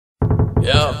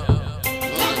Yeah.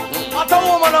 I tell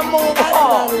woman to move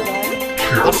on.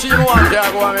 I see no one there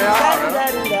go on me hard.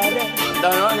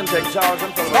 Then I can take charge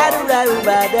and the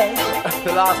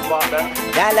last part there.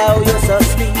 Hello, you so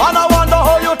sweet. And I wonder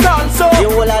how you dance so. The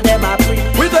whole of them are free.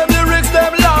 With them lyrics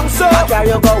them long so. I carry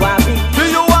you go and be. Do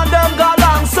you want them go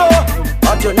long so?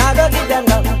 But you not gonna give them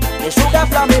none. The sugar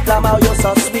from me plum, how you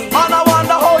so sweet. And I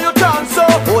wonder how you dance so.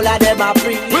 Whole of them are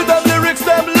free. With them lyrics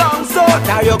them long so. I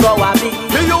carry you go and be.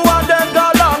 Do you want them go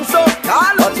long so?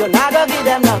 But you not gonna give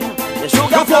them none. The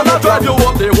sugar from me drive you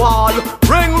up the wall.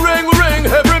 Ring, ring, ring.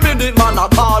 Every minute man a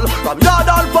call. From yard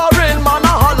and foreign man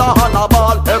a holla and a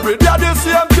ball. Every day the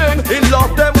same thing. In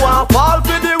love them want fall.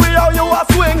 For the way how you a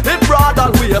swing. It broad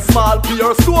and we a small.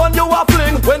 Pure stone you a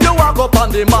fling. When you walk up on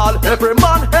the mall. Every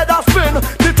man head a spin.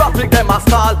 The traffic them a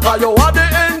stall. Cause you are the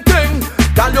end thing.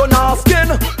 Can you not skin?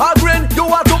 A grin. You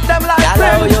a took them like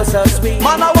hello, thing. you so sweet.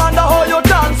 Man I wonder how you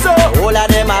dance so. All of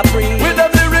them are free. With them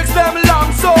lyrics them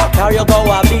long so. Carry you go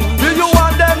and be. Do you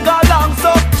want them go long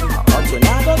so? But you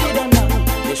not gonna give them none.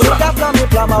 The sugar from me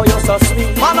plum, how you so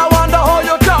sweet. Man I wonder how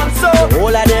you dance so.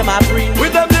 All of them are free.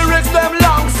 With them lyrics them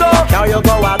long so. Carry you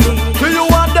go and be. Do you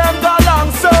want them go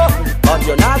long so? But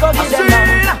you not gonna give them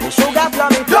none. The sugar from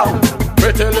me plum.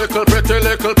 Pretty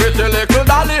little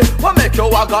dolly. What make you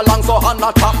walk along so and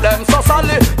not top them so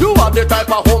solid? You are the type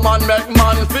of woman make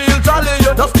man feel jolly.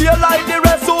 You just feel like the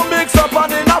rest who mix up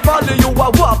and in a valley. You a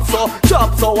whop so,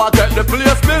 chop so I get the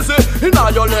place busy. In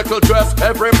all your little dress,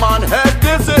 every man head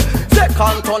dizzy.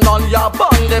 Second to none, you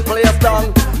bang the place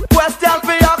down. Question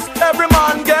for ask, every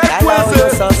man get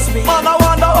quizzy. So sweet. Man I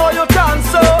wonder how you dance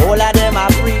so. All of them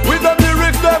are free. With them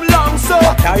lyrics them long so.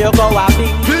 Carry you go and be.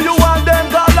 Do you want them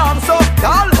go long so?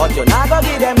 But you not gonna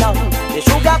give them none. The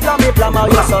sugar from me plum, how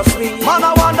you so sweet. Man I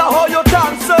wonder how you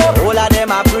dance so. All of them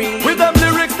are free. With them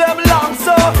lyrics them long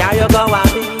so. Carry you go and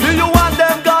be. Do you want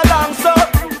them go long so?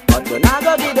 But you not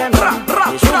gonna give them none.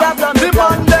 The sugar from me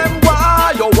plum. Demand them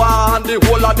why you want. The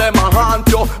whole of them a haunt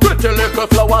you. Pretty little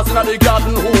flowers in the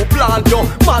garden who plant you.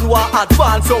 Man want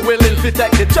advance so willing to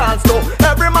take the chance to.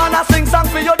 Every man a sing song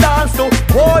for you dance to.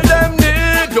 All them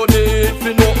need you need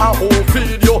to know how who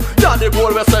feed you. Yeah the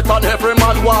goal we set on every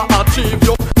man want achieve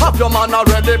you. Have your man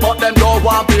already but them don't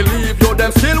want believe you.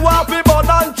 Them still want to burn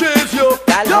and chase you.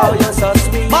 Hello, you so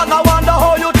sweet. Man I wonder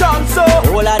how you dance so.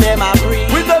 All of them are free.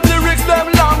 With them lyrics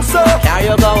them long so. Carry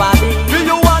you go and be. Do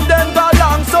you want them go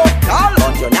long so?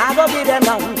 But you not gonna give them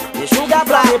none. The sugar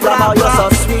from me plum, how you so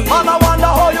sweet. Man I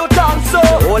wonder how you dance so.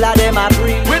 All of them are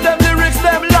free. With them lyrics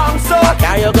them long so.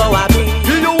 Carry you go and be.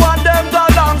 Do you want them go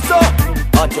long so?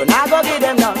 But you not gonna give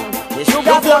them none. The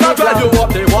sugar You from me wanna drive you plum. up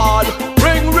the wall.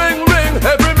 Ring, ring, ring.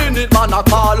 Every minute man a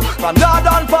call. From yard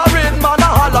and foreign man a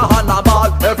holla and a ball.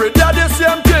 Every day the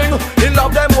same thing. In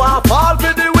love them want fall.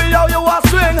 For the way how you a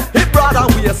swing. Hip broad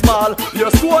and we small. Your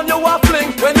stone you a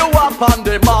fling. When you walk on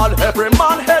the mall. Every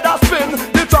man head a spin.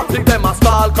 The traffic them a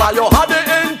stall. Cause you had the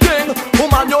end thing.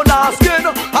 Woman you not skin.